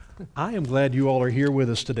I am glad you all are here with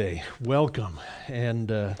us today. Welcome.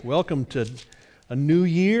 And welcome to a new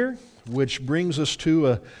year, which brings us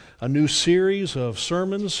to a new series of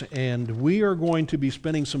sermons. And we are going to be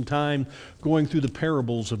spending some time going through the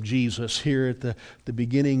parables of Jesus here at the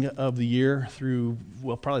beginning of the year through,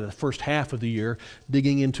 well, probably the first half of the year,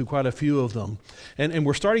 digging into quite a few of them. And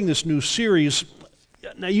we're starting this new series.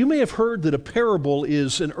 Now, you may have heard that a parable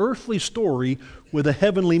is an earthly story with a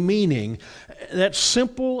heavenly meaning. That's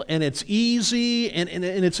simple and it's easy, and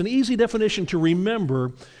it's an easy definition to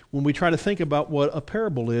remember when we try to think about what a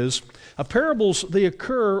parable is. Parables, they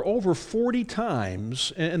occur over 40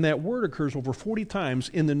 times, and that word occurs over 40 times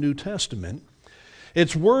in the New Testament.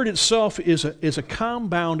 Its word itself is a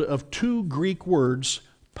compound of two Greek words,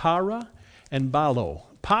 para and balo.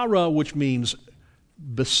 Para, which means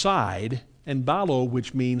beside, and balo,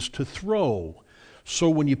 which means to throw. So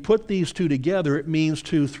when you put these two together, it means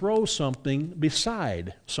to throw something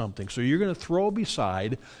beside something. So you're going to throw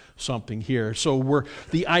beside something here. So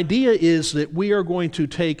the idea is that we are going to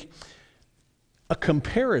take a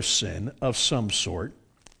comparison of some sort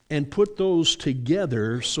and put those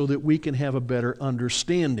together so that we can have a better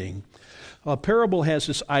understanding. A parable has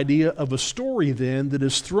this idea of a story then that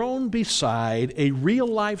is thrown beside a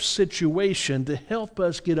real-life situation to help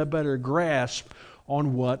us get a better grasp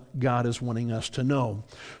on what God is wanting us to know.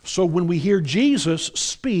 So when we hear Jesus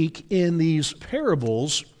speak in these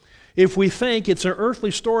parables, if we think it's an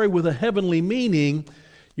earthly story with a heavenly meaning,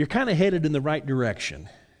 you're kind of headed in the right direction.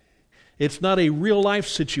 It's not a real-life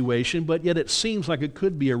situation, but yet it seems like it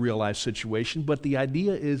could be a real-life situation. But the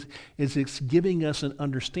idea is it's giving us an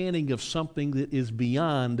understanding of something that is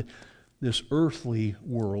beyond this earthly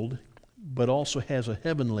world, but also has a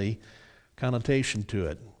heavenly connotation to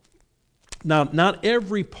it. Now, not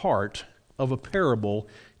every part of a parable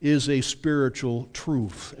is a spiritual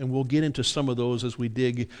truth, and we'll get into some of those as we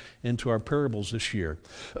dig into our parables this year.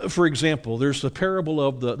 For example, there's the parable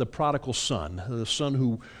of the prodigal son, the son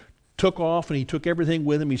who took off and he took everything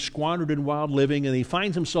with him. He squandered in wild living, and he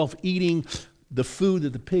finds himself eating the food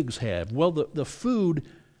that the pigs have. Well, the food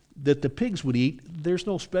that the pigs would eat, there's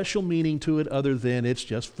no special meaning to it other than it's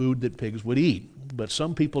just food that pigs would eat. But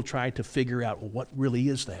some people try to figure out, well, what really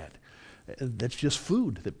is that? That's just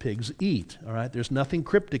food that pigs eat, all right? There's nothing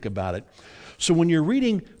cryptic about it. So when you're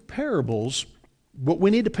reading parables, what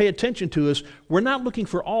we need to pay attention to is we're not looking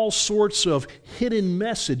for all sorts of hidden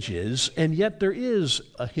messages, and yet there is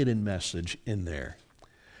a hidden message in there.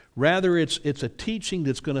 Rather, it's a teaching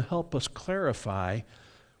that's going to help us clarify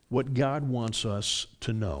what God wants us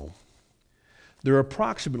to know. There are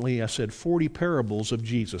approximately, I said, 40 parables of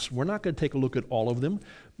Jesus. We're not going to take a look at all of them.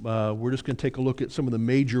 We're just going to take a look at some of the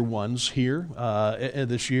major ones here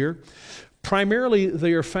this year. Primarily,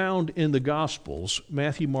 they are found in the Gospels,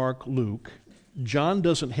 Matthew, Mark, Luke. John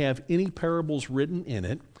doesn't have any parables written in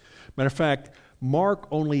it. Matter of fact, Mark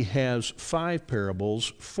only has 5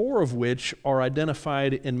 parables, 4 of which are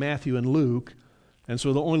identified in Matthew and Luke, and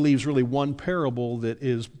so that only leaves really one parable that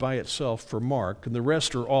is by itself for Mark, and the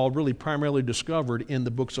rest are all really primarily discovered in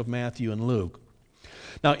the books of Matthew and Luke.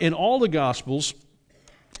 Now, in all the Gospels,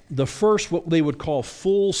 the first, what they would call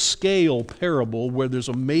full-scale parable, where there's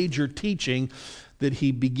a major teaching that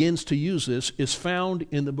he begins to use this, is found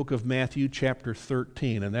in the book of Matthew chapter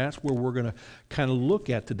 13, and that's where we're going to kind of look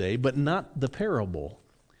at today, but not the parable.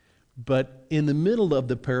 But in the middle of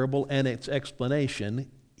the parable and its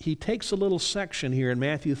explanation, he takes a little section here in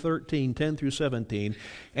Matthew 13, 10 through 17,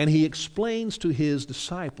 and he explains to his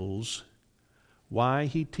disciples why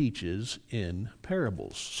he teaches in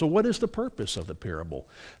parables. So what is the purpose of the parable?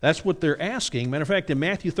 That's what they're asking. Matter of fact, in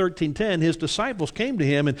Matthew 13:10, his disciples came to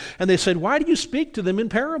him and they said, "Why do you speak to them in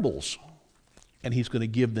parables?" And he's going to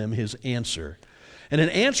give them his answer. And in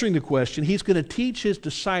answering the question, he's going to teach his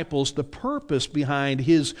disciples the purpose behind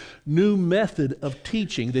his new method of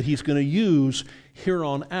teaching that he's going to use here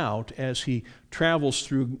on out as he travels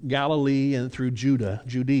through Galilee and through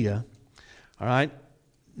Judea. All right?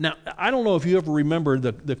 Now, I don't know if you ever remember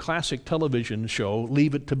the classic television show,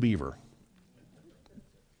 Leave It to Beaver.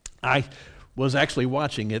 I was actually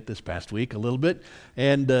watching it this past week a little bit,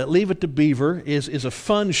 and Leave It to Beaver is a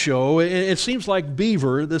fun show. It seems like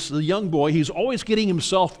Beaver, this young boy, he's always getting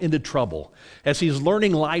himself into trouble as he's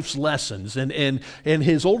learning life's lessons, and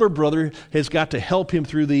his older brother has got to help him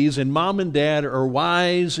through these, and mom and dad are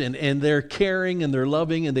wise, and they're caring, and they're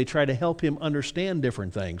loving, and they try to help him understand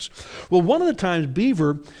different things. Well, one of the times,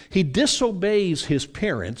 Beaver, he disobeys his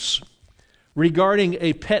parents regarding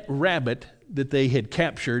a pet rabbit that they had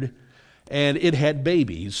captured, and it had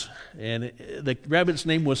babies. And the rabbit's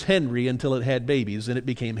name was Henry until it had babies, and it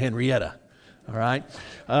became Henrietta. All right?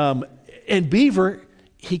 And Beaver,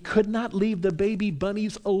 he could not leave the baby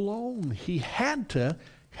bunnies alone. He had to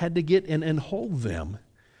get in and hold them.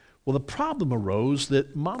 Well, the problem arose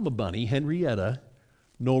that Mama Bunny, Henrietta,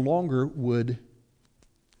 no longer would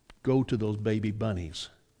go to those baby bunnies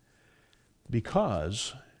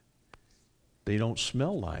because they don't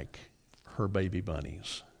smell like her baby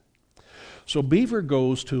bunnies. So Beaver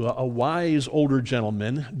goes to a wise older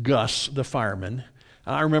gentleman, Gus, the fireman.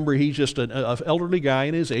 I remember he's just an elderly guy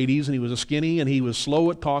in his 80s, and he was a skinny, and he was slow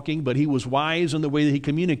at talking, but he was wise in the way that he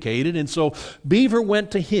communicated. And so Beaver went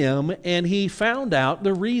to him, and he found out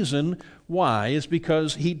the reason why is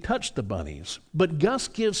because he touched the bunnies. But Gus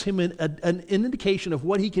gives him an indication of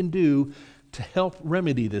what he can do to help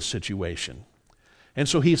remedy this situation. And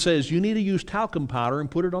so he says, you need to use talcum powder and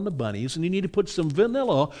put it on the bunnies, and you need to put some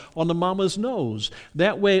vanilla on the mama's nose.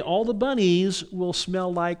 That way all the bunnies will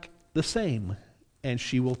smell like the same, and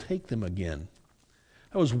she will take them again.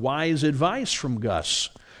 That was wise advice from Gus.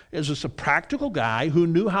 As just a practical guy who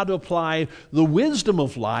knew how to apply the wisdom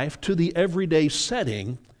of life to the everyday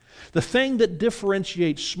setting. The thing that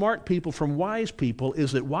differentiates smart people from wise people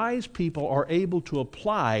is that wise people are able to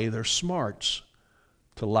apply their smarts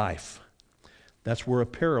to life. That's where a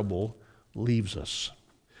parable leaves us.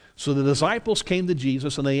 So the disciples came to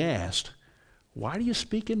Jesus and they asked, why do you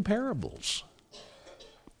speak in parables?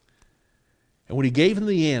 And when he gave them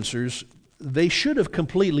the answers, they should have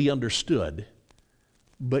completely understood,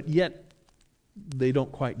 but yet they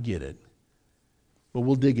don't quite get it. But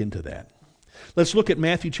we'll dig into that. Let's look at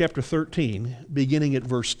Matthew chapter 13, beginning at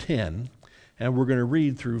verse 10, and we're going to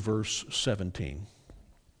read through verse 17.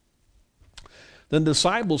 Then the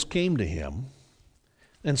disciples came to him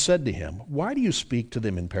and said to him, why do you speak to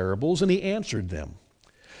them in parables? And he answered them,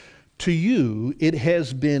 to you it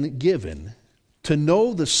has been given to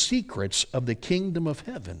know the secrets of the kingdom of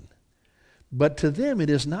heaven, but to them it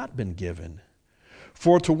has not been given.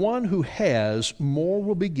 For to one who has, more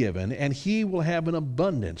will be given, and he will have an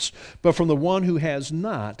abundance. But from the one who has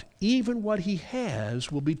not, even what he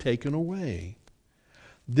has will be taken away.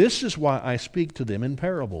 This is why I speak to them in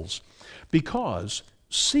parables, because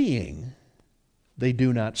seeing they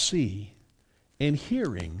do not see, and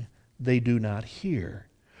hearing they do not hear,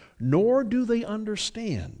 nor do they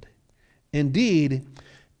understand. Indeed,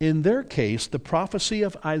 in their case, the prophecy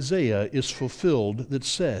of Isaiah is fulfilled that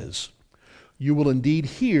says, you will indeed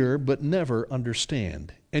hear, but never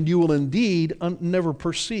understand, and you will indeed never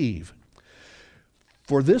perceive.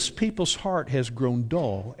 For this people's heart has grown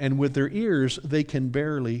dull, and with their ears they can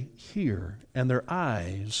barely hear, and their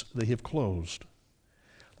eyes they have closed,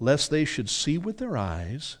 lest they should see with their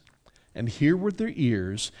eyes, and hear with their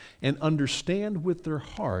ears, and understand with their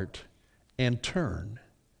heart, and turn,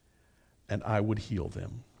 and I would heal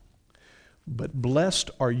them. But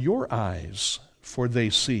blessed are your eyes, for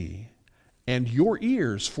they see, and your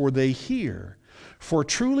ears, for they hear. For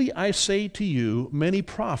truly I say to you, many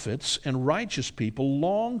prophets and righteous people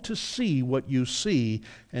long to see what you see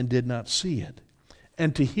and did not see it,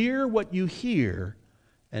 and to hear what you hear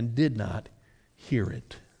and did not hear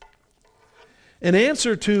it. In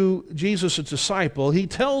answer to Jesus' disciple, he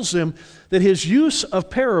tells them that his use of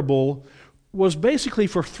parable was basically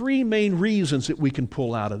for three main reasons that we can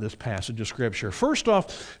pull out of this passage of Scripture. First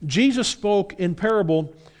off, Jesus spoke in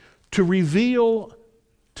parable to reveal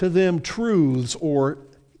to them truths, or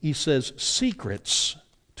he says secrets,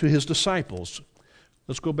 to his disciples.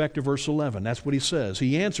 Let's go back to verse 11. That's what he says.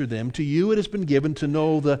 He answered them, to you it has been given to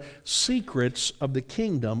know the secrets of the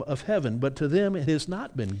kingdom of heaven, but to them it has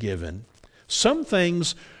not been given. Some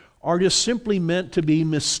things are just simply meant to be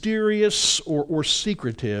mysterious or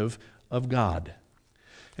secretive of God.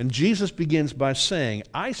 And Jesus begins by saying,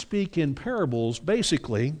 I speak in parables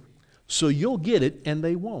basically so you'll get it and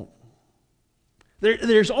they won't.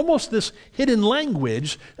 There's almost this hidden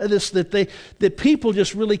language that people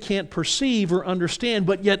just really can't perceive or understand,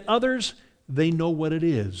 but yet others, they know what it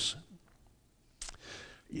is.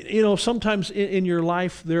 You know, sometimes in your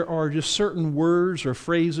life there are just certain words or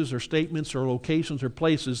phrases or statements or locations or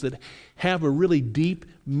places that have a really deep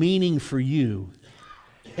meaning for you.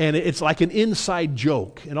 And it's like an inside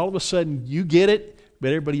joke. And all of a sudden you get it, but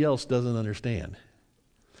everybody else doesn't understand.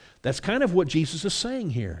 That's kind of what Jesus is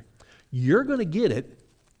saying here. You're going to get it,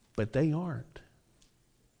 but they aren't.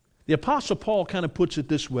 The Apostle Paul kind of puts it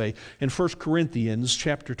this way in 1 Corinthians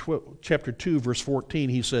chapter 2, verse 14.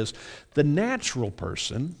 He says, the natural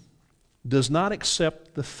person does not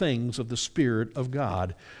accept the things of the Spirit of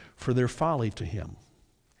God, for their folly to him.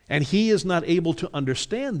 And he is not able to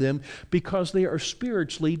understand them because they are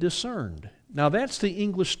spiritually discerned. Now that's the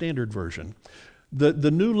English Standard Version.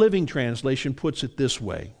 The New Living Translation puts it this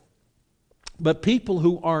way. But people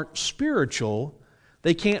who aren't spiritual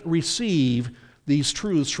They can't receive these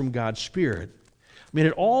truths from God's Spirit. I mean,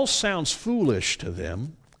 it all sounds foolish to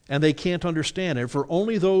them, and they can't understand it, for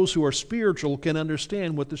only those who are spiritual can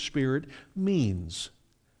understand what the Spirit means.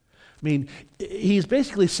 I mean, he's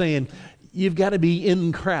basically saying, you've got to be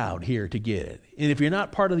in crowd here to get it. And if you're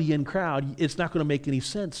not part of the in crowd, it's not going to make any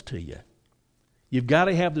sense to you. You've got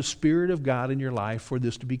to have the Spirit of God in your life for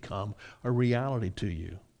this to become a reality to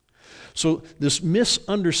you. So this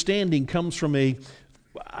misunderstanding comes from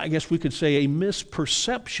I guess we could say, a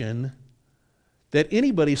misperception that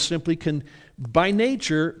anybody simply can, by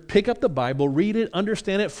nature, pick up the Bible, read it,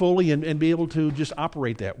 understand it fully, and be able to just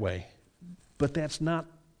operate that way. But that's not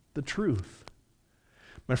the truth.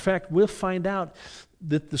 Matter of fact, we'll find out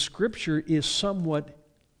that the Scripture is somewhat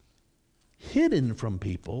hidden from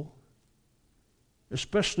people,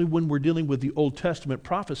 especially when we're dealing with the Old Testament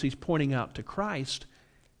prophecies pointing out to Christ.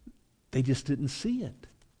 They just didn't see it.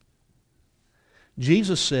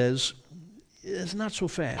 Jesus says, it's not so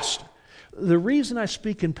fast. The reason I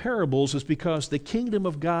speak in parables is because the kingdom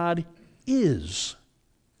of God is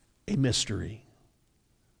a mystery.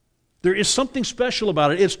 There is something special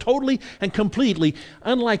about it. It's totally and completely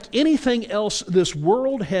unlike anything else this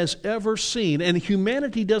world has ever seen. And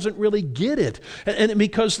humanity doesn't really get it. And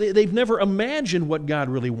because they've never imagined what God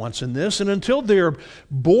really wants in this. And until they're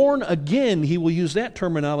born again, he will use that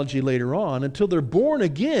terminology later on, until they're born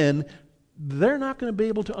again, they're not going to be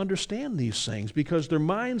able to understand these things because their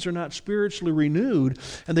minds are not spiritually renewed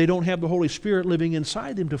and they don't have the Holy Spirit living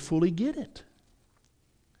inside them to fully get it.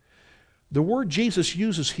 The word Jesus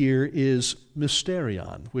uses here is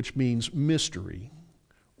mysterion, which means mystery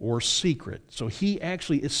or secret. So he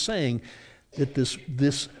actually is saying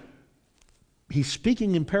that he's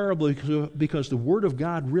speaking in parable because the Word of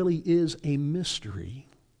God really is a mystery.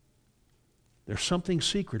 There's something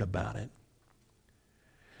secret about it.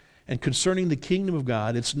 And concerning the kingdom of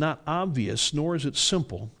God, it's not obvious, nor is it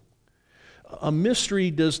simple. A mystery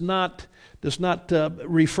does not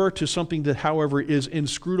refer to something that, however, is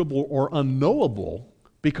inscrutable or unknowable,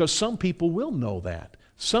 because some people will know that.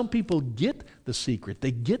 Some people get the secret.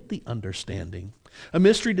 They get the understanding. A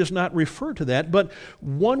mystery does not refer to that, but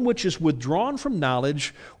one which is withdrawn from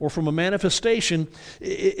knowledge or from a manifestation,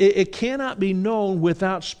 it cannot be known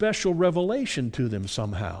without special revelation to them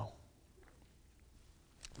somehow.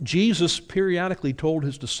 Jesus periodically told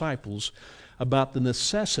his disciples about the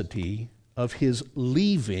necessity of his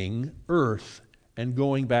leaving earth and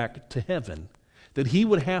going back to heaven. That he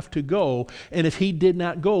would have to go, and if he did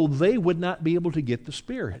not go, they would not be able to get the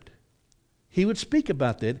Spirit. He would speak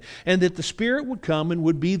about that, and that the Spirit would come and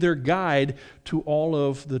would be their guide to all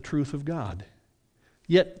of the truth of God.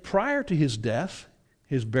 Yet prior to his death,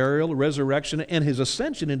 his burial, resurrection, and his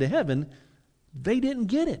ascension into heaven, they didn't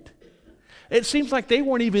get it. It seems like they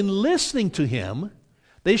weren't even listening to him.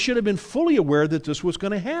 They should have been fully aware that this was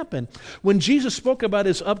going to happen. When Jesus spoke about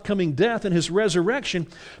his upcoming death and his resurrection,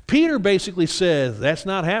 Peter basically said, that's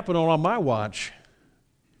not happening on my watch.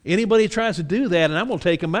 Anybody tries to do that, and I'm going to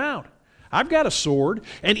take them out. I've got a sword.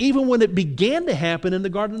 And even when it began to happen in the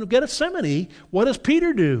Garden of Gethsemane, what does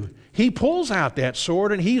Peter do? He pulls out that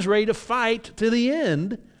sword, and he's ready to fight to the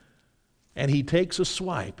end. And he takes a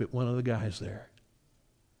swipe at one of the guys there.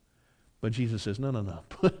 But Jesus says, no.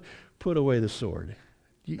 Put away the sword.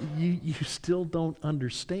 You still don't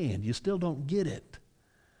understand. You still don't get it.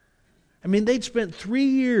 I mean, they'd spent 3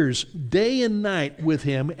 years, day and night with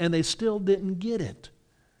him, and they still didn't get it.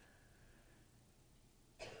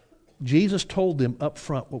 Jesus told them up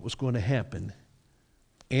front what was going to happen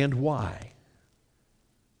and why.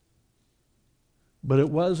 But it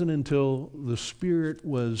wasn't until the Spirit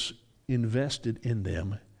was invested in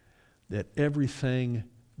them that everything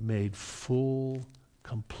made full,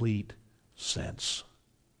 complete sense.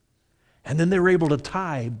 And then they were able to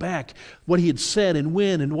tie back what he had said and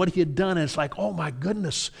when and what he had done. And it's like, oh my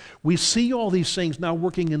goodness, we see all these things now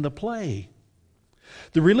working in the play.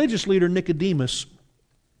 The religious leader Nicodemus,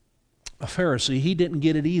 a Pharisee, he didn't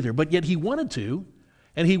get it either, but yet he wanted to.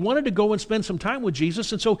 And he wanted to go and spend some time with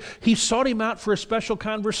Jesus, and so he sought him out for a special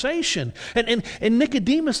conversation. And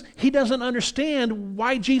Nicodemus, he doesn't understand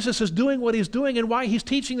why Jesus is doing what he's doing and why he's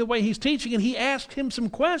teaching the way he's teaching, and he asked him some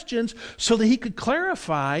questions so that he could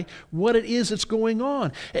clarify what it is that's going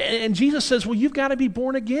on. And Jesus says, well, you've got to be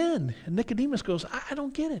born again. And Nicodemus goes, I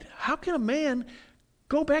don't get it. How can a man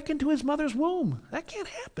go back into his mother's womb? That can't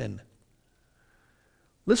happen.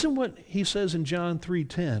 Listen what he says in John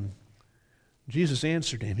 3:10. Jesus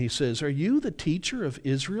answered him. He says, are you the teacher of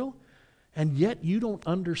Israel, and yet you don't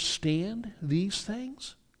understand these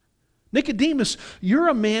things? Nicodemus, you're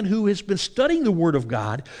a man who has been studying the Word of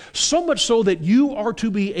God, so much so that you are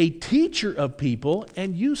to be a teacher of people,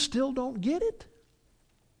 and you still don't get it?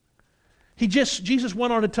 Jesus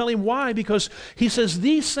went on to tell him why, because he says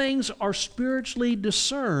these things are spiritually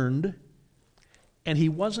discerned, and he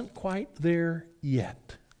wasn't quite there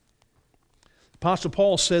yet. Apostle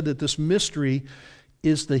Paul said that this mystery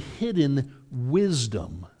is the hidden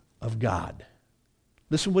wisdom of God.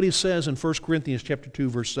 Listen what he says in 1 Corinthians chapter 2,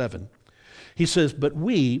 verse 7. He says, but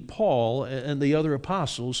we, Paul and the other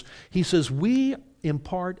apostles, he says, we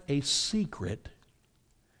impart a secret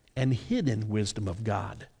and hidden wisdom of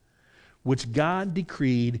God, which God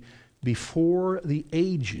decreed before the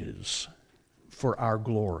ages for our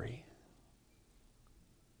glory.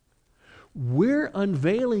 We're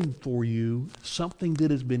unveiling for you something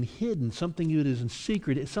that has been hidden, something that is in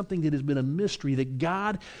secret. It's something that has been a mystery that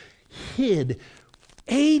God hid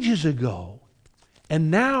ages ago. And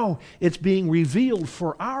now it's being revealed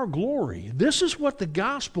for our glory. This is what the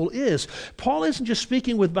gospel is. Paul isn't just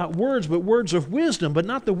speaking about words, but words of wisdom, but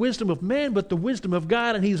not the wisdom of man, but the wisdom of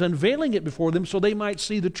God. And he's unveiling it before them so they might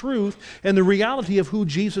see the truth and the reality of who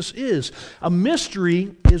Jesus is. A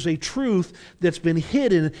mystery is a truth that's been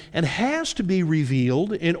hidden and has to be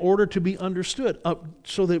revealed in order to be understood,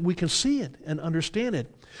 so that we can see it and understand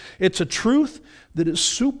it. It's a truth that is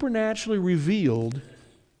supernaturally revealed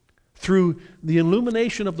through the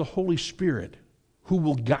illumination of the Holy Spirit, who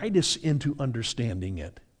will guide us into understanding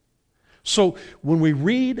it. So when we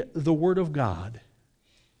read the Word of God,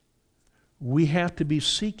 we have to be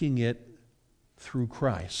seeking it through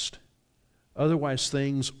Christ. Otherwise,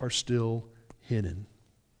 things are still hidden.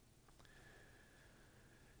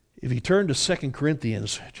 If you turn to 2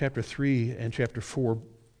 Corinthians chapter 3 and chapter 4,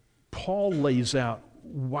 Paul lays out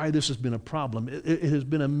why this has been a problem. It has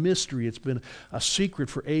been a mystery. It's been a secret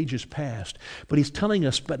for ages past. But he's telling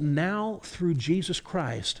us, but now through Jesus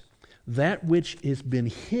Christ, that which has been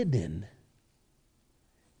hidden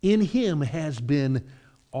in him has been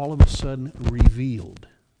all of a sudden revealed.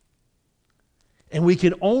 And we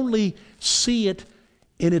can only see it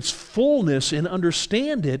in its fullness and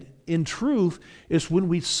understand it in truth is when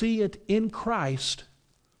we see it in Christ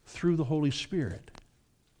through the Holy Spirit.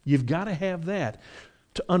 You've got to have that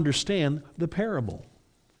to understand the parable.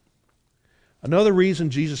 Another reason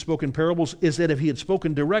Jesus spoke in parables is that if he had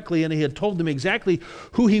spoken directly and he had told them exactly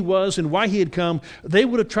who he was and why he had come, they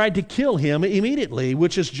would have tried to kill him immediately,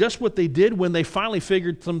 which is just what they did when they finally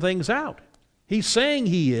figured some things out. He's saying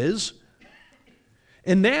he is.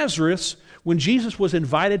 In Nazareth, when Jesus was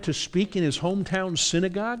invited to speak in his hometown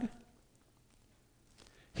synagogue,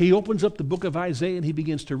 he opens up the book of Isaiah and he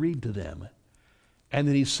begins to read to them. And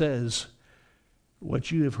then he says,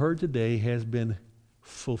 what you have heard today has been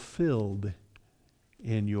fulfilled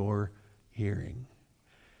in your hearing.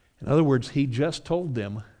 In other words, he just told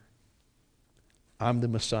them, I'm the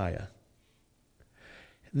Messiah.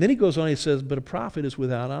 And then he goes on, he says, but a prophet is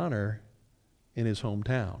without honor in his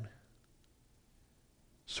hometown.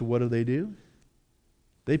 So what do?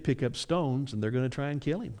 They pick up stones and they're going to try and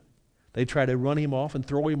kill him. They try to run him off and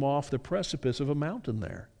throw him off the precipice of a mountain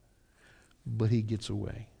there. But he gets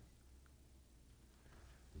away.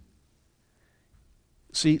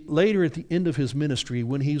 See, later at the end of his ministry,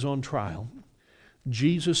 when he's on trial,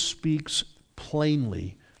 Jesus speaks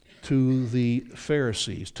plainly to the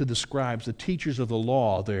Pharisees, to the scribes, the teachers of the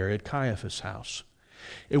law there at Caiaphas' house.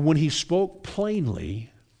 And when he spoke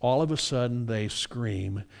plainly, all of a sudden they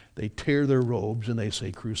scream, they tear their robes, and they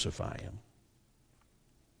say, crucify him.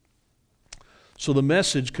 So the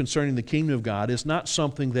message concerning the kingdom of God is not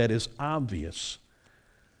something that is obvious,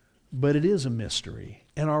 but it is a mystery.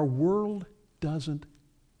 And our world doesn't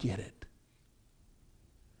get it.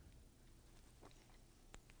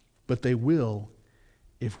 But they will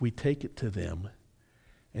if we take it to them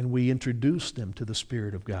and we introduce them to the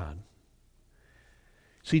Spirit of God.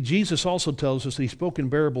 See, Jesus also tells us that he spoke in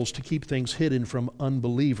parables to keep things hidden from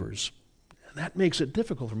unbelievers. And that makes it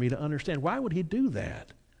difficult for me to understand. Why would he do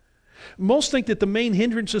that? Most think that the main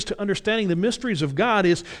hindrances to understanding the mysteries of God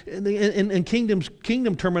is in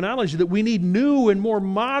kingdom terminology, that we need new and more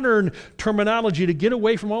modern terminology to get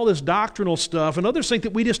away from all this doctrinal stuff. And others think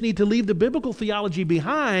that we just need to leave the biblical theology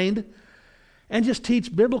behind and just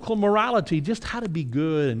teach biblical morality, just how to be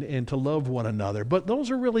good and to love one another. But those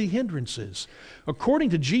are really hindrances. According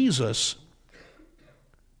to Jesus,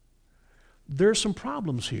 there's some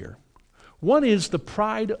problems here. One is the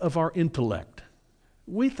pride of our intellect.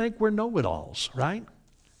 We think we're know-it-alls, right? I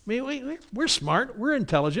mean, we're smart, we're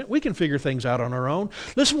intelligent, we can figure things out on our own.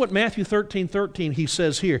 Listen what Matthew 13:13 he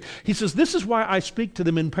says here. He says, this is why I speak to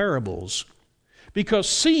them in parables, because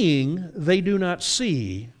seeing they do not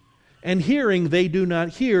see, And hearing they do not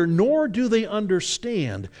hear, nor do they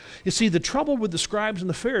understand. You see, the trouble with the scribes and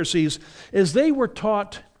the Pharisees is they were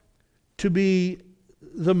taught to be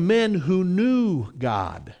the men who knew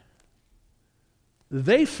God.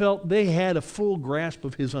 They felt they had a full grasp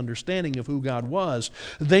of His understanding of who God was.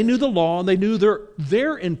 They knew the law and they knew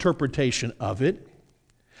their interpretation of it.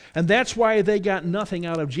 And that's why they got nothing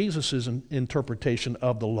out of Jesus' interpretation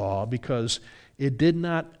of the law, because it did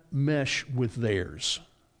not mesh with theirs.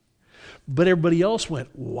 But everybody else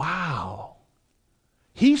went, wow,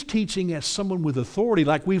 he's teaching as someone with authority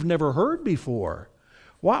like we've never heard before.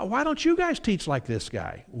 Why don't you guys teach like this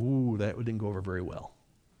guy? Ooh, that didn't go over very well.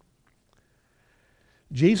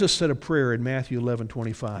 Jesus said a prayer in Matthew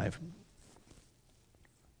 11:25.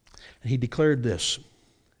 And He declared this: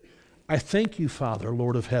 I thank you, Father,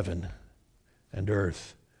 Lord of heaven and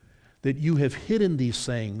earth, that you have hidden these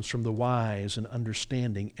things from the wise and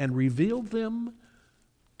understanding and revealed them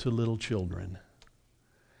to little children.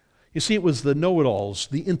 You see, it was the know-it-alls,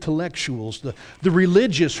 the intellectuals, the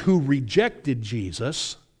religious who rejected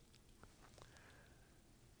Jesus,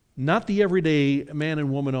 not the everyday man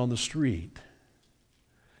and woman on the street.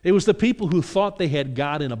 It was the people who thought they had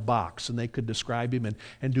God in a box and they could describe Him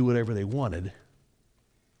and do whatever they wanted.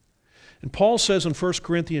 And Paul says in 1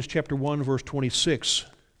 Corinthians chapter 1, verse 26,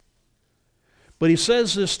 but he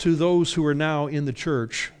says this to those who are now in the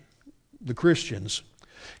church, the Christians.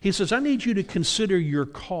 He says, I need you to consider your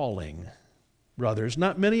calling, brothers.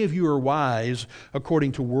 Not many of you are wise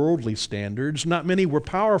according to worldly standards. Not many were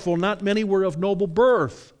powerful. Not many were of noble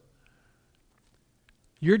birth.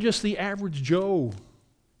 You're just the average Joe.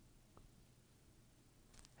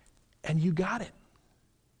 And you got it.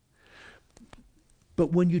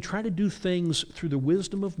 But when you try to do things through the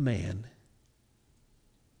wisdom of man,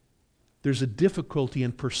 there's a difficulty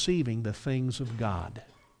in perceiving the things of God.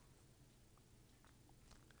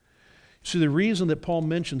 See, the reason that Paul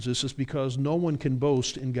mentions this is because no one can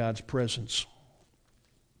boast in God's presence.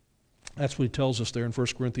 That's what he tells us there in 1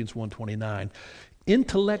 Corinthians 1:29.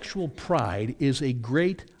 Intellectual pride is a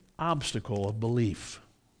great obstacle of belief.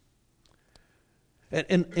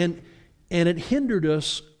 And it hindered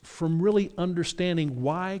us from really understanding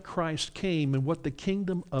why Christ came and what the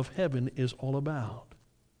kingdom of heaven is all about.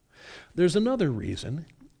 There's another reason,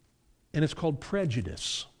 and it's called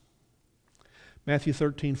prejudice. Matthew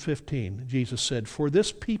 13:15, Jesus said, for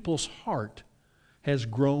this people's heart has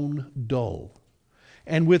grown dull,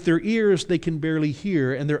 and with their ears they can barely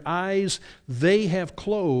hear, and their eyes they have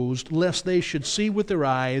closed, lest they should see with their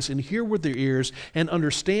eyes, and hear with their ears, and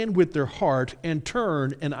understand with their heart, and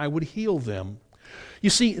turn, and I would heal them. You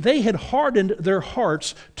see, they had hardened their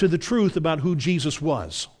hearts to the truth about who Jesus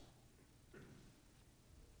was.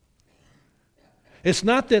 It's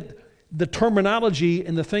not that the terminology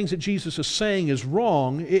and the things that Jesus is saying is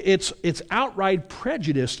wrong. It's outright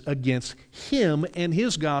prejudice against Him and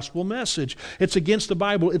His gospel message. It's against the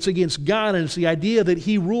Bible. It's against God, and it's the idea that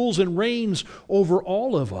He rules and reigns over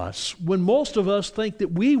all of us, when most of us think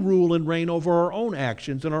that we rule and reign over our own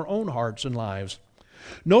actions and our own hearts and lives.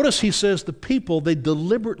 Notice he says the people, they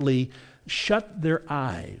deliberately shut their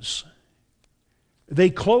eyes. They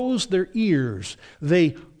closed their ears.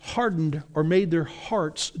 They hardened or made their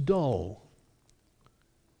hearts dull.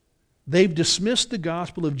 They've dismissed the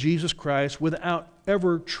gospel of Jesus Christ without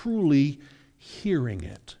ever truly hearing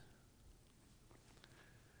it.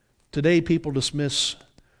 Today, people dismiss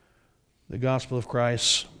the gospel of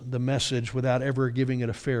Christ, the message, without ever giving it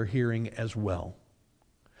a fair hearing as well.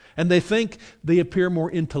 And they think they appear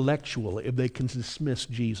more intellectual if they can dismiss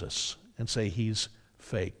Jesus and say He's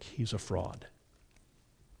fake, He's a fraud.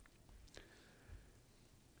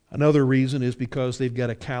 Another reason is because they've got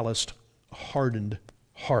a calloused, hardened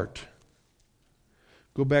heart.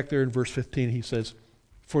 Go back there in verse 15. He says,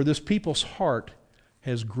 for this people's heart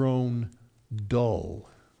has grown dull.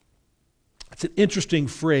 It's an interesting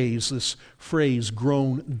phrase, this phrase,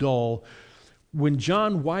 grown dull. When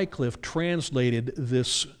John Wycliffe translated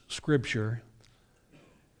this scripture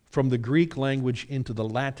from the Greek language into the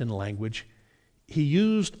Latin language, he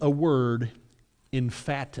used a word,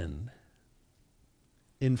 infatten.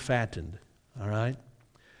 Infattened, all right?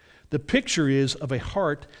 The picture is of a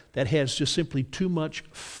heart that has just simply too much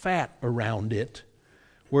fat around it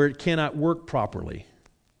where it cannot work properly,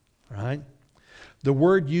 all right? The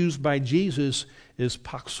word used by Jesus is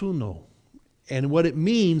paxuno, and what it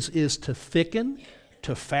means is to thicken,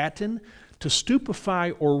 to fatten, to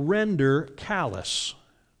stupefy or render callous.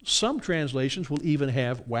 Some translations will even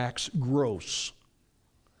have wax gross.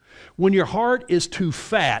 When your heart is too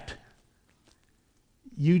fat,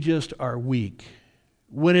 you just are weak,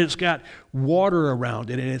 when it's got water around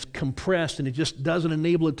it and it's compressed and it just doesn't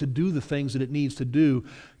enable it to do the things that it needs to do,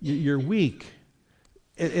 you're weak.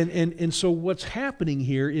 And so what's happening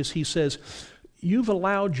here is he says, you've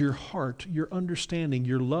allowed your heart, your understanding,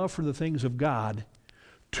 your love for the things of God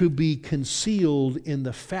to be concealed in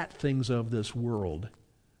the fat things of this world,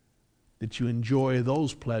 that you enjoy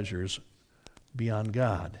those pleasures beyond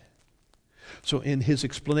God. So in his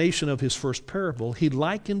explanation of his first parable, he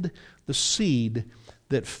likened the seed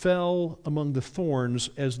that fell among the thorns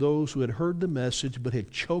as those who had heard the message but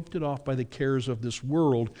had choked it off by the cares of this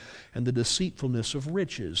world and the deceitfulness of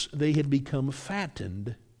riches. They had become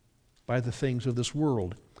fattened by the things of this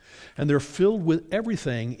world. And they're filled with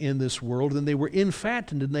everything in this world, and they were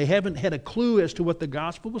infattened, and they haven't had a clue as to what the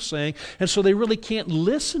gospel was saying, and so they really can't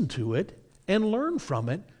listen to it and learn from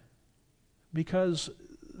it because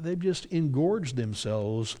they've just engorged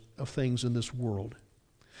themselves of things in this world.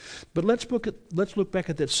 But let's look back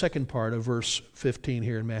at that second part of verse 15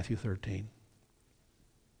 here in Matthew 13.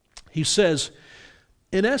 He says,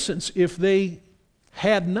 in essence, if they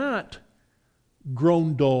had not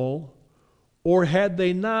grown dull, or had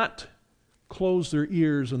they not closed their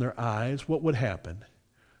ears and their eyes, what would happen?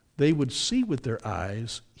 They would see with their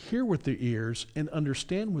eyes, hear with their ears, and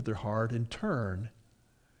understand with their heart, and turn,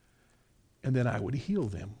 and then I would heal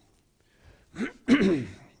them.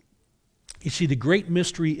 You see, the great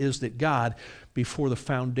mystery is that God, before the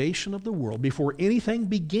foundation of the world, before anything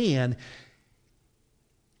began,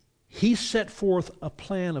 He set forth a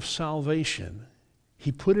plan of salvation.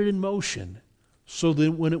 He put it in motion so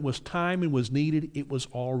that when it was time and was needed, it was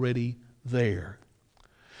already there.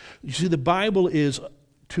 You see, the Bible is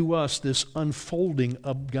to us this unfolding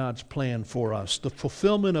of God's plan for us, the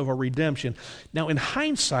fulfillment of our redemption. Now, in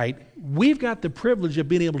hindsight, we've got the privilege of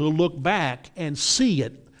being able to look back and see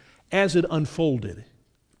it as it unfolded.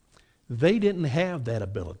 They didn't have that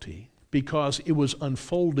ability because it was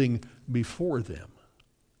unfolding before them.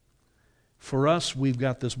 For us, we've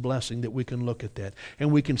got this blessing that we can look at that,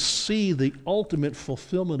 and we can see the ultimate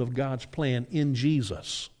fulfillment of God's plan in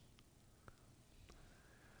Jesus.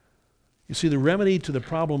 You see, the remedy to the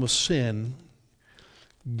problem of sin,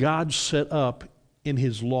 God set up in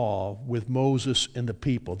His law with Moses and the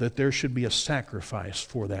people, that there should be a sacrifice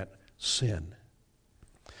for that sin.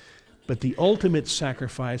 But the ultimate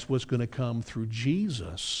sacrifice was going to come through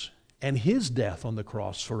Jesus and His death on the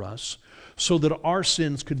cross for us so that our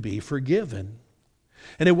sins could be forgiven.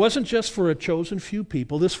 And it wasn't just for a chosen few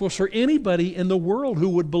people. This was for anybody in the world who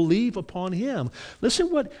would believe upon Him. Listen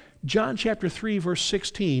what John chapter 3, verse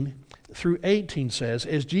 16 through 18 says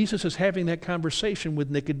as Jesus is having that conversation with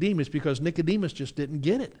Nicodemus, because Nicodemus just didn't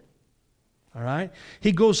get it. All right?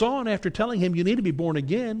 He goes on after telling him, you need to be born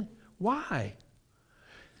again. Why?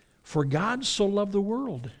 For God so loved the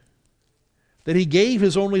world that He gave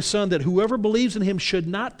His only Son, that whoever believes in Him should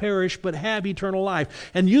not perish but have eternal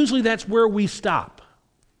life. And usually that's where we stop.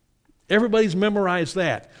 Everybody's memorized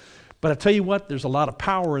that. But I tell you what, there's a lot of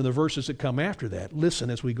power in the verses that come after that.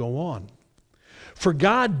 Listen as we go on. For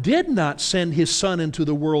God did not send His Son into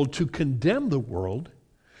the world to condemn the world,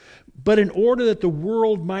 but in order that the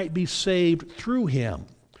world might be saved through Him.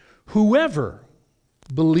 Whoever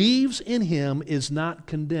believes in Him is not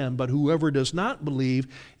condemned, but whoever does not believe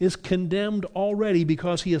is condemned already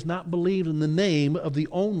because he has not believed in the name of the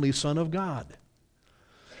only Son of God.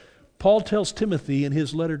 Paul tells Timothy in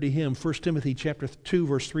his letter to him, 1 Timothy chapter 2,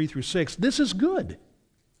 verse 3 through 6, this is good.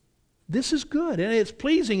 This is good, and it's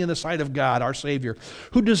pleasing in the sight of God, our Savior,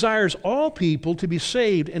 who desires all people to be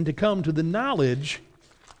saved and to come to the knowledge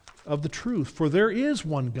of the truth. For there is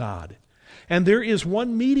one God, and there is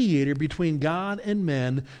one mediator between God and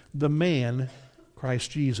men, the man,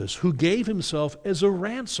 Christ Jesus, who gave Himself as a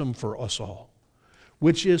ransom for us all,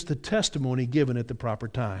 which is the testimony given at the proper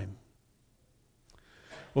time.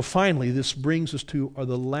 Well, finally, this brings us to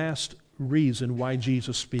the last reason why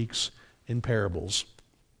Jesus speaks in parables.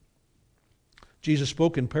 Jesus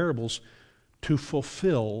spoke in parables to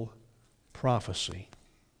fulfill prophecy.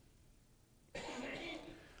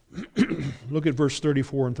 Look at verse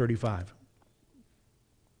 34 and 35.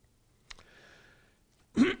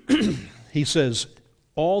 He says,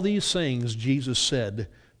 all these things Jesus said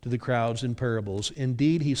to the crowds in parables.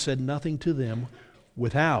 Indeed, He said nothing to them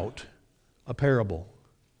without a parable.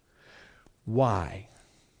 Why?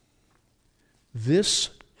 This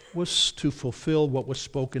was to fulfill what was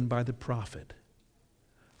spoken by the prophet.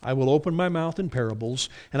 I will open my mouth in parables,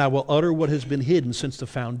 and I will utter what has been hidden since the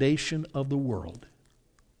foundation of the world.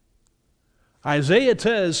 Isaiah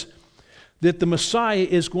says that the Messiah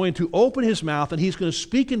is going to open his mouth and he's going to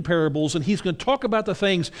speak in parables and he's going to talk about the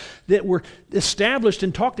things that were established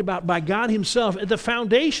and talked about by God himself at the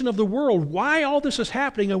foundation of the world, why all this is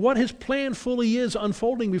happening and what his plan fully is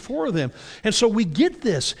unfolding before them. And so we get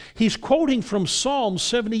this. He's quoting from Psalm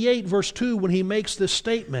 78 verse 2 when he makes this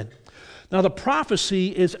statement. Now the prophecy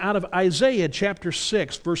is out of Isaiah chapter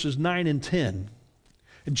 6 verses 9 and 10.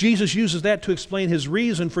 Jesus uses that to explain his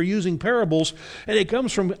reason for using parables, and it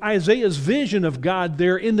comes from Isaiah's vision of God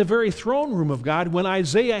there in the very throne room of God. When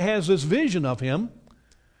Isaiah has this vision of him,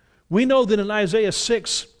 we know that in Isaiah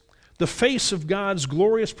 6, the face of God's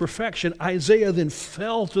glorious perfection, Isaiah then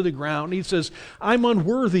fell to the ground. He says, I'm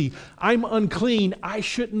unworthy, I'm unclean, I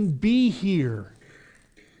shouldn't be here.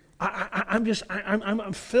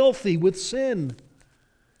 I'm filthy with sin.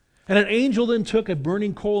 And an angel then took a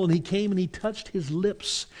burning coal and he came and he touched his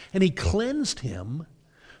lips and he cleansed him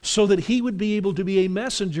so that he would be able to be a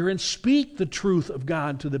messenger and speak the truth of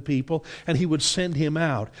God to the people, and he would send him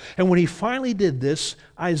out. And when he finally did this,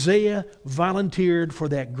 Isaiah volunteered for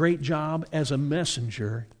that great job as a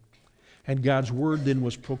messenger, and God's word then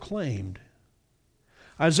was proclaimed.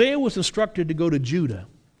 Isaiah was instructed to go to Judah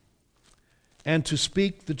and to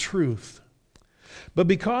speak the truth. But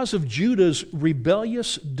because of Judah's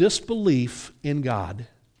rebellious disbelief in God,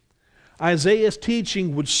 Isaiah's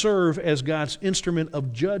teaching would serve as God's instrument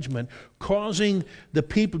of judgment, causing the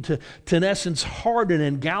people to in essence, harden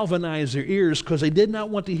and galvanize their ears because they did not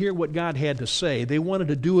want to hear what God had to say. They wanted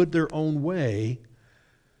to do it their own way.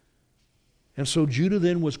 And so Judah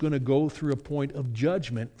then was going to go through a point of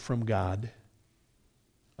judgment from God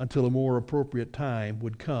until a more appropriate time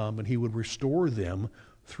would come and he would restore them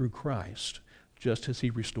through Christ, just as he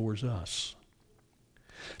restores us.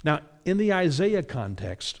 Now, in the Isaiah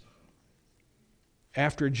context,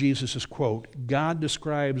 after Jesus' quote, God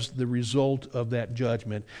describes the result of that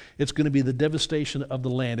judgment. It's going to be the devastation of the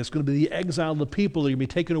land. It's going to be the exile of the people that are going to be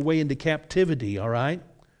taken away into captivity, all right?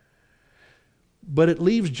 But it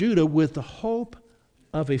leaves Judah with the hope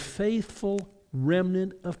of a faithful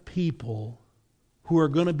remnant of people who are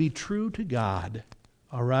going to be true to God,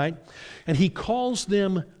 all right? And he calls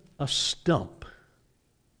them a stump.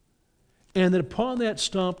 And that upon that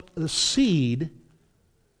stump, the seed,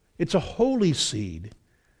 it's a holy seed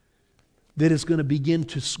that is going to begin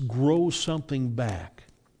to grow something back.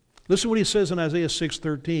 Listen to what he says in Isaiah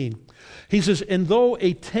 6:13. He says, and though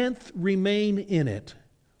a tenth remain in it,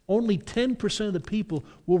 only 10% of the people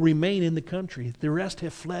will remain in the country. The rest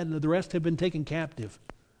have fled, and the rest have been taken captive.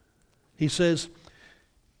 He says,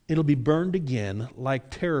 it'll be burned again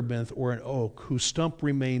like terebinth or an oak, whose stump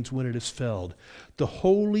remains when it is felled. The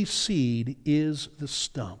holy seed is the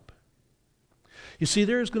stump. You see,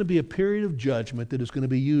 there is going to be a period of judgment that is going to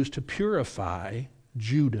be used to purify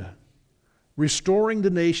Judah, restoring the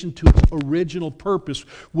nation to its original purpose,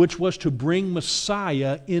 which was to bring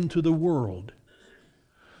Messiah into the world.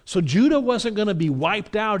 So Judah wasn't going to be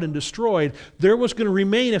wiped out and destroyed. There was going to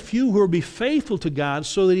remain a few who would be faithful to God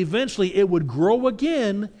so that eventually it would grow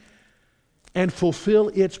again and fulfill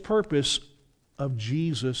its purpose of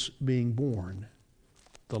Jesus being born,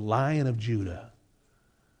 the Lion of Judah,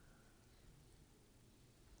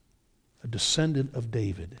 a descendant of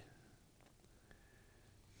David.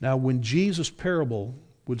 Now, when Jesus' parable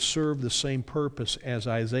would serve the same purpose as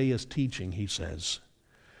Isaiah's teaching, he says,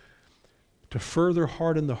 to further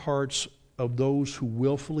harden the hearts of those who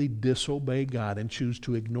willfully disobey God and choose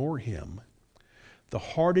to ignore him. The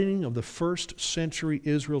hardening of the first century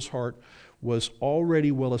Israel's heart was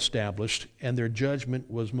already well established, and their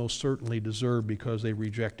judgment was most certainly deserved because they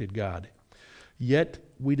rejected God. Yet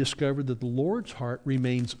we discovered that the Lord's heart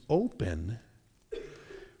remains open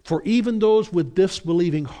for even those with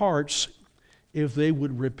disbelieving hearts, if they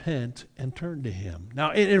would repent and turn to him.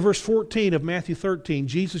 Now, in verse 14 of Matthew 13,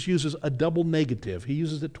 Jesus uses a double negative. He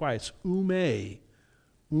uses it twice, ume,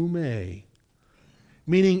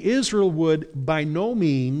 meaning Israel would by no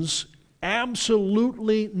means,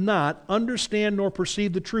 absolutely not understand nor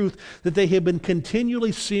perceive the truth that they have been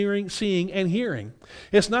continually seeing and hearing.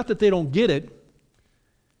 It's not that they don't get it.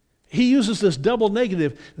 He uses this double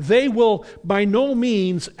negative. They will by no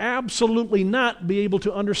means absolutely not be able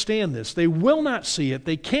to understand this. They will not see it.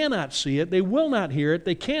 They cannot see it. They will not hear it.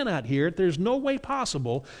 They cannot hear it. There's no way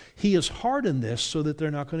possible. He has hardened this so that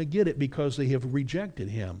they're not going to get it because they have rejected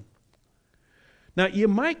him. Now, you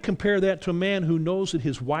might compare that to a man who knows that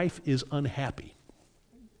his wife is unhappy.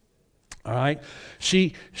 All right?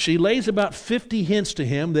 She lays about 50 hints to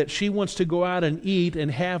him that she wants to go out and eat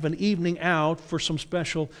and have an evening out for some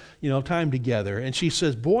special, time together. And she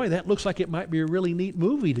says, boy, that looks like it might be a really neat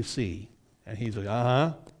movie to see. And he's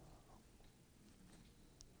like,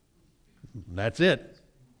 That's it.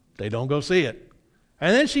 They don't go see it.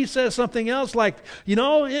 And then she says something else like,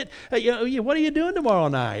 what are you doing tomorrow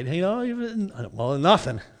night? Well,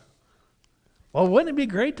 nothing. Well, wouldn't it be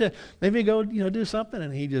great to maybe go, do something?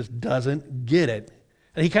 And he just doesn't get it.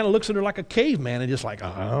 And he kind of looks at her like a caveman and just like,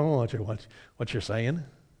 I don't know what you're saying.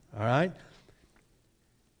 All right?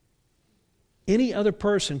 Any other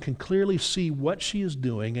person can clearly see what she is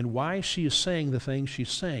doing and why she is saying the things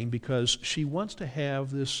she's saying, because she wants to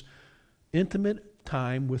have this intimate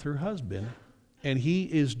time with her husband, and he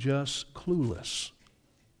is just clueless.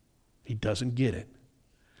 He doesn't get it.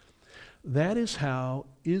 That is how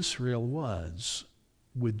Israel was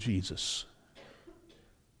with Jesus.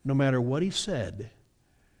 No matter what he said,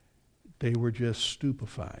 they were just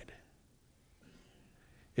stupefied.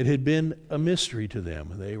 It had been a mystery to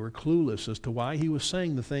them. They were clueless as to why he was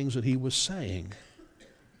saying the things that he was saying.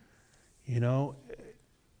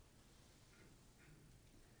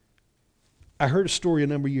 I heard a story a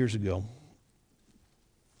number of years ago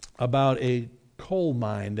about a coal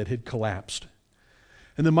mine that had collapsed.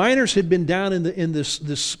 And the miners had been down in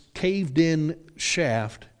this caved-in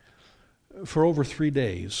shaft for over 3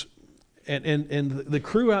 days. And the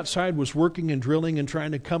crew outside was working and drilling and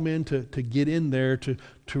trying to come in to get in there to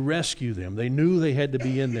rescue them. They knew they had to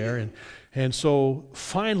be in there. And so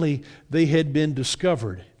finally they had been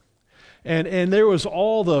discovered. And there was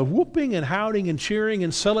all the whooping and howling and cheering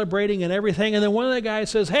and celebrating and everything. And then one of the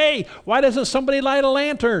guys says, "Hey, why doesn't somebody light a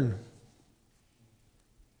lantern?"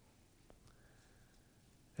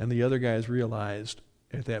 And the other guys realized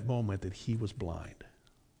at that moment that he was blind.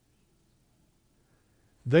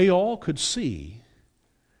 They all could see,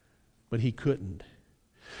 but he couldn't.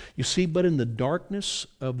 You see, but in the darkness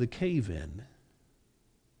of the cave-in,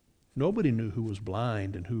 nobody knew who was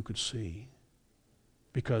blind and who could see,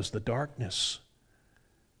 because the darkness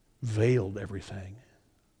veiled everything.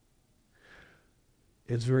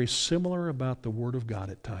 It's very similar about the Word of God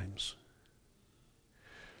at times.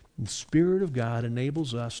 The Spirit of God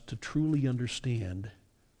enables us to truly understand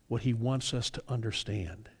what he wants us to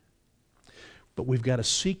understand. But we've got to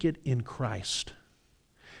seek it in Christ.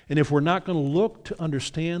 And if we're not going to look to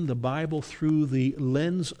understand the Bible through the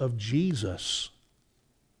lens of Jesus,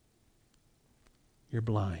 you're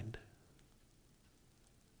blind.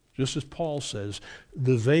 Just as Paul says,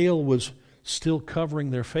 the veil was still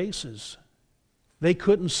covering their faces. They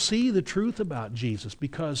couldn't see the truth about Jesus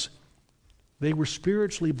because they were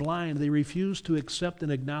spiritually blind. They refused to accept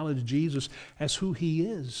and acknowledge Jesus as who he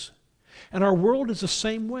is. And our world is the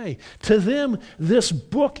same way. To them, this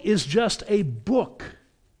book is just a book.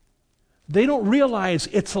 They don't realize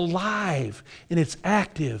it's alive and it's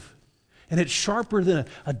active and it's sharper than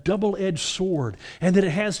a double-edged sword, and that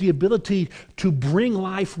it has the ability to bring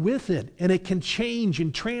life with it, and it can change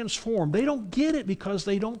and transform. They don't get it because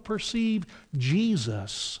they don't perceive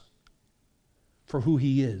Jesus for who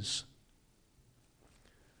he is.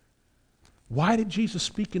 Why did Jesus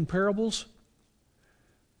speak in parables?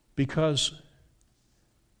 Because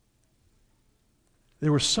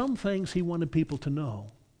there were some things he wanted people to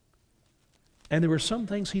know, and there were some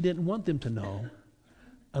things he didn't want them to know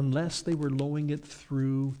unless they were knowing it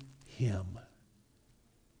through him.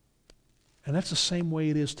 And that's the same way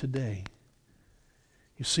it is today.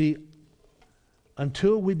 You see,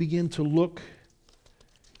 until we begin to look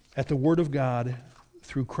at the Word of God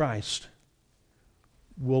through Christ,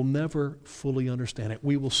 we'll never fully understand it.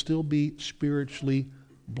 We will still be spiritually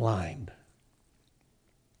blind.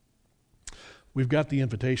 We've got the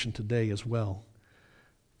invitation today as well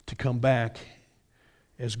to come back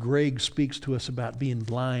as Greg speaks to us about being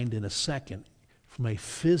blind in a second from a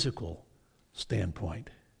physical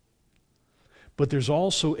standpoint. But there's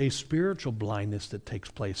also a spiritual blindness that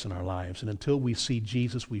takes place in our lives. And until we see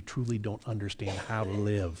Jesus, we truly don't understand how to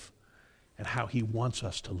live and how he wants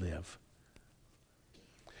us to live.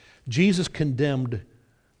 Jesus condemned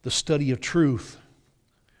the study of truth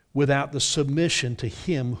without the submission to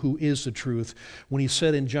him who is the truth when he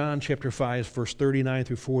said in John chapter 5, verse 39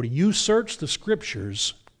 through 40, "You search the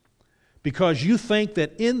Scriptures because you think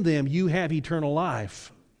that in them you have eternal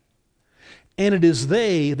life, and it is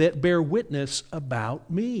they that bear witness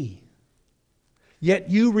about me. Yet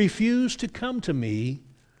you refuse to come to me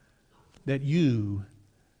that you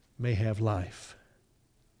may have life."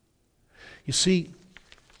 You see,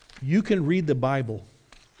 you can read the Bible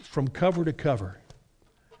from cover to cover,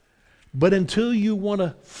 but until you want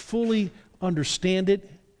to fully understand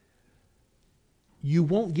it, you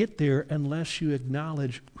won't get there unless you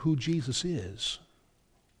acknowledge who Jesus is.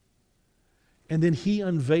 And then he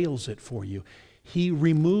unveils it for you. He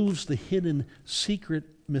removes the hidden, secret,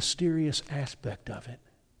 mysterious aspect of it.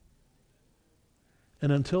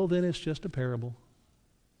 And until then, it's just a parable.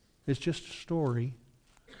 It's just a story.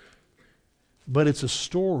 But it's a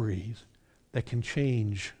story that can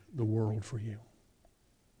change the world for you.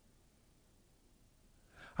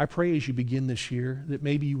 I pray as you begin this year that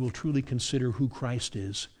maybe you will truly consider who Christ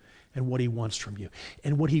is and what He wants from you.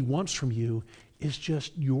 And what He wants from you is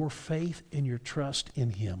just your faith and your trust in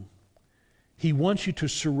Him. He wants you to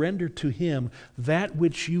surrender to Him that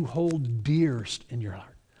which you hold dearest in your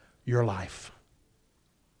heart, your life.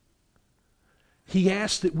 He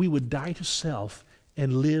asks that we would die to self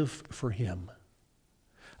and live for Him.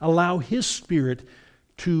 Allow His Spirit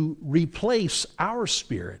to replace our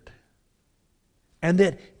spirit, and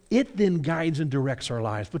that it then guides and directs our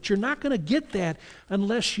lives. But you're not going to get that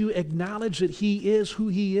unless you acknowledge that He is who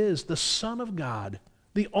He is, the Son of God,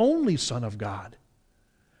 the only Son of God,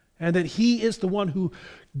 and that He is the one who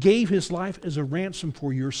gave His life as a ransom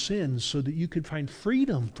for your sins so that you could find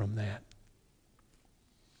freedom from that.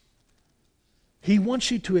 He wants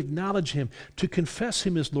you to acknowledge Him, to confess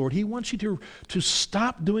Him as Lord. He wants you to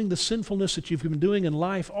stop doing the sinfulness that you've been doing in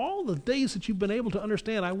life all the days that you've been able to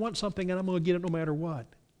understand, I want something and I'm going to get it no matter what.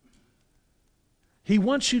 He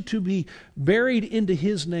wants you to be buried into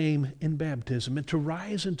His name in baptism and to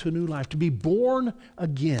rise into a new life, to be born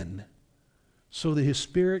again so that His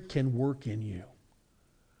Spirit can work in you.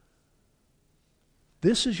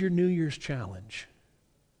 This is your New Year's challenge.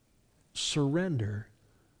 Surrender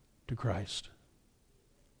to Christ.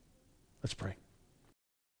 Let's pray.